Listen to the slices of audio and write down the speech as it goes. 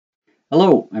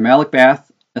Hello, I'm Alec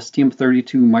Bath,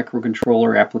 STM32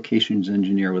 Microcontroller Applications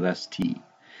Engineer with ST.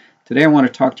 Today I want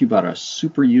to talk to you about a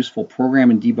super useful program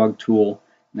and debug tool,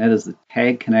 and that is the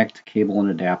Tag Connect cable and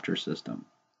adapter system.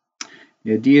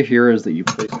 The idea here is that you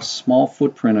place a small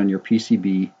footprint on your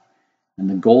PCB and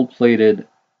the gold-plated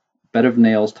bed of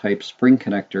nails type spring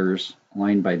connectors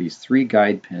aligned by these three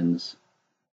guide pins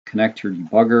connect your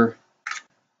debugger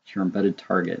to your embedded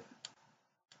target.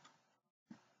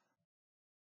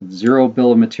 Zero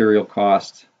bill of material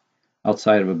cost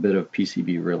outside of a bit of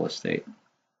PCB real estate.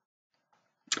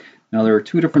 Now there are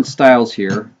two different styles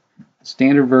here, the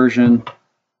standard version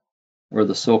or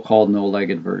the so-called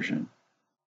no-legged version.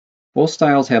 Both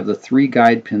styles have the three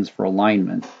guide pins for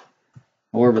alignment.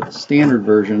 However, the standard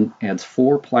version adds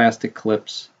four plastic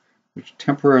clips which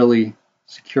temporarily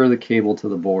secure the cable to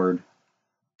the board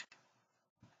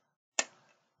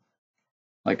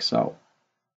like so,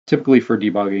 typically for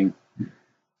debugging.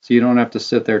 So you don't have to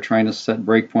sit there trying to set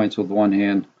breakpoints with one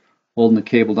hand, holding the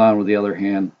cable down with the other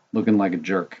hand, looking like a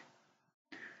jerk.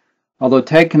 Although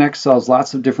Tag Connect sells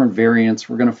lots of different variants,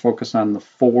 we're going to focus on the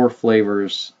four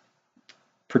flavors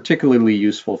particularly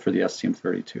useful for the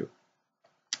STM32.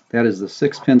 That is the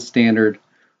 6-pin standard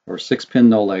or 6-pin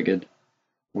no-legged,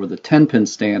 or the 10-pin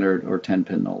standard or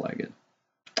 10-pin no-legged.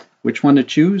 Which one to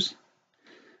choose?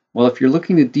 Well, if you're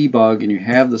looking to debug and you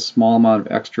have the small amount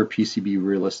of extra PCB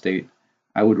real estate,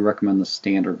 I would recommend the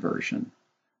standard version.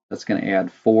 That's going to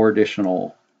add four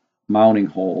additional mounting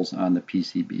holes on the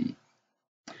PCB.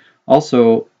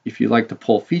 Also, if you like to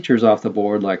pull features off the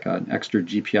board like an extra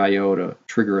GPIO to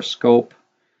trigger a scope,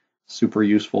 super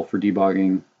useful for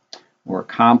debugging, or a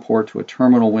COM port to a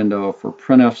terminal window for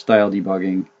printf style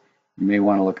debugging, you may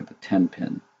want to look at the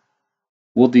 10-pin.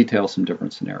 We'll detail some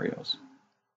different scenarios.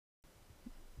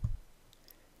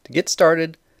 To get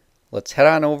started, let's head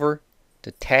on over to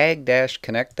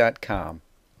tag-connect.com.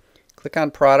 Click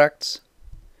on Products.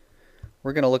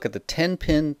 We're going to look at the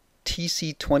 10-pin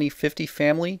TC2050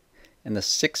 family and the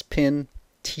 6-pin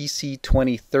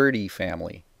TC2030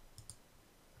 family.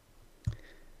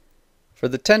 For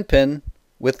the 10-pin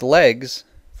with legs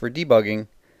for debugging,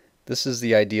 this is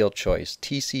the ideal choice,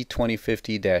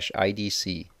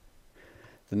 TC2050-IDC.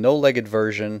 The no-legged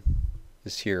version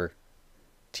is here,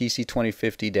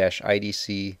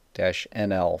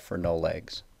 TC2050-IDC-NL for no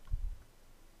legs.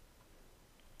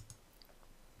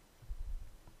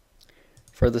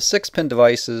 For the 6-pin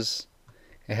devices,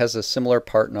 it has a similar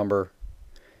part number,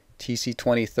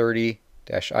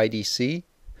 TC2030-IDC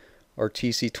or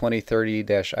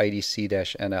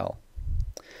TC2030-IDC-NL.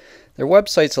 Their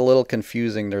website's a little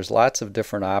confusing. There's lots of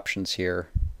different options here,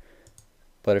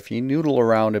 but if you noodle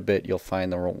around a bit, you'll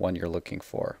find the one you're looking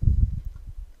for.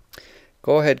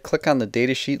 Go ahead, click on the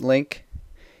datasheet link,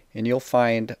 and you'll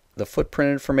find the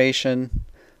footprint information,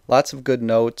 lots of good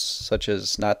notes, such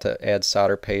as not to add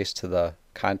solder paste to the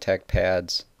contact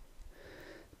pads,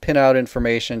 pinout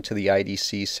information to the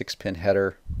IDC 6-pin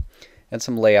header, and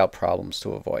some layout problems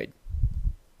to avoid.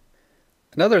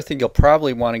 Another thing you'll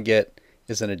probably want to get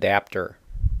is an adapter,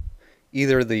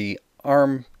 either the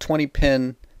ARM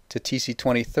 20-pin to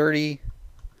TC2030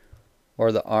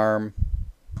 or the ARM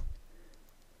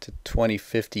to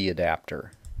 2050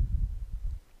 adapter.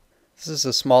 This is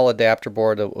a small adapter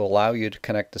board that will allow you to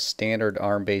connect to standard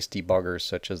ARM-based debuggers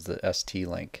such as the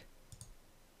ST-Link.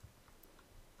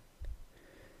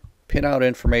 Pinout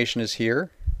information is here,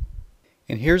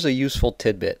 and here's a useful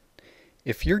tidbit.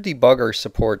 If your debugger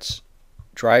supports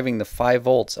driving the 5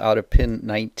 volts out of pin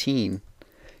 19,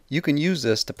 you can use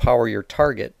this to power your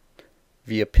target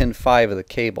via pin 5 of the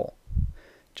cable.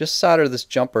 Just solder this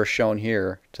jumper shown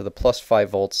here to the plus 5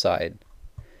 volt side,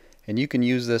 and you can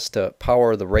use this to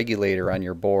power the regulator on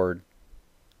your board.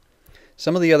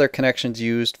 Some of the other connections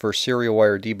used for serial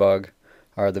wire debug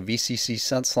are the VCC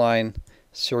sense line,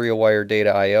 serial wire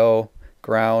data I/O,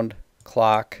 ground,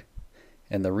 clock,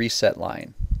 and the reset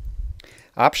line.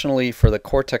 Optionally, for the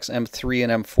Cortex M3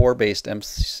 and M4 based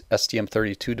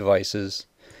STM32 devices,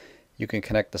 you can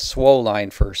connect the SWO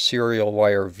line for serial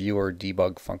wire viewer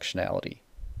debug functionality.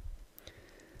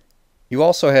 You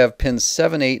also have pins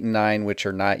 7, 8, and 9 which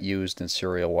are not used in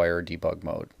serial wire debug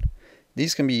mode.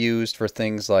 These can be used for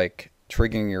things like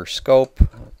triggering your scope,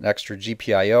 an extra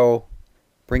GPIO,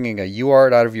 bringing a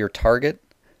UART out of your target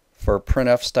for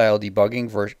printf style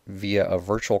debugging via a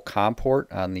virtual COM port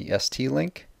on the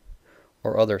ST-Link,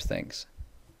 or other things.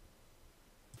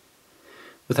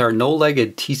 With our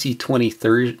no-legged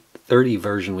TC2030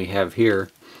 version we have here,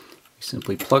 we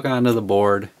simply plug onto the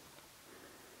board,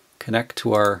 connect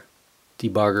to our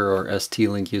debugger or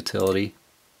ST-Link utility,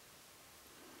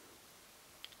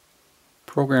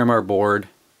 program our board,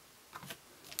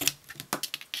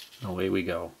 Away we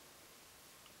go.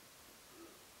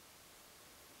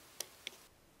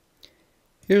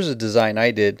 Here's a design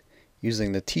I did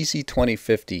using the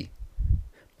TC2050,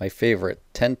 my favorite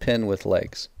 10-pin with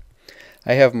legs.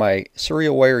 I have my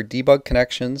serial wire debug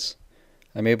connections.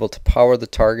 I'm able to power the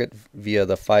target via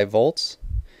the 5 volts.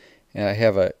 And I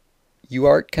have a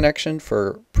UART connection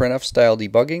for printf style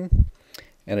debugging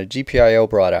and a GPIO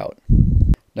brought out.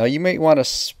 Now you may want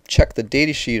to check the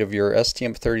datasheet of your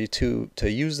STM32 to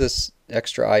use this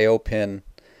extra I/O pin,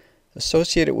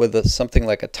 associate it with something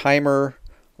like a timer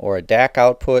or a DAC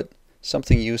output,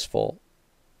 something useful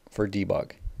for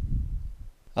debug.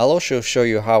 I'll also show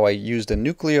you how I used a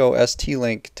Nucleo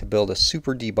ST-Link to build a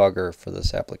super debugger for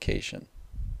this application.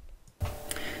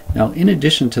 Now, in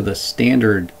addition to the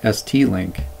standard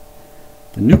ST-Link,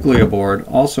 the Nucleo board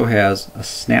also has a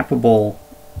snappable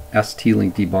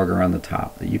ST-Link debugger on the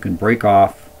top that you can break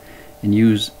off and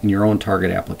use in your own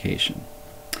target application.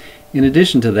 In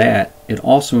addition to that, it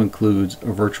also includes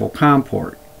a virtual COM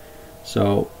port.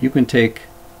 So you can take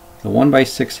the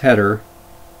 1x6 header,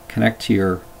 connect to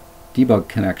your debug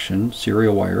connection,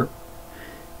 serial wire,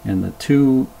 and the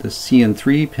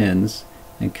CN3 pins,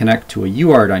 and connect to a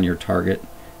UART on your target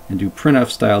and do printf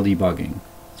style debugging.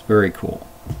 It's very cool.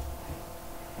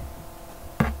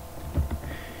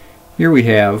 Here we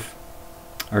have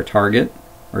our target,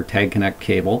 our tag connect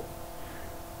cable,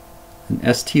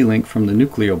 an ST-Link from the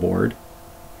Nucleo board.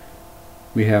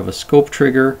 We have a scope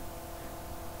trigger,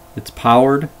 it's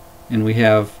powered, and we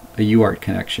have a UART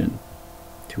connection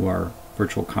to our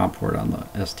virtual COM port on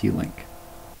the ST-Link.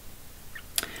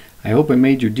 I hope it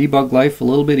made your debug life a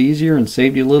little bit easier and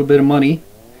saved you a little bit of money.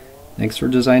 Thanks for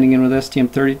designing in with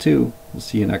STM32. We'll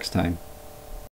see you next time.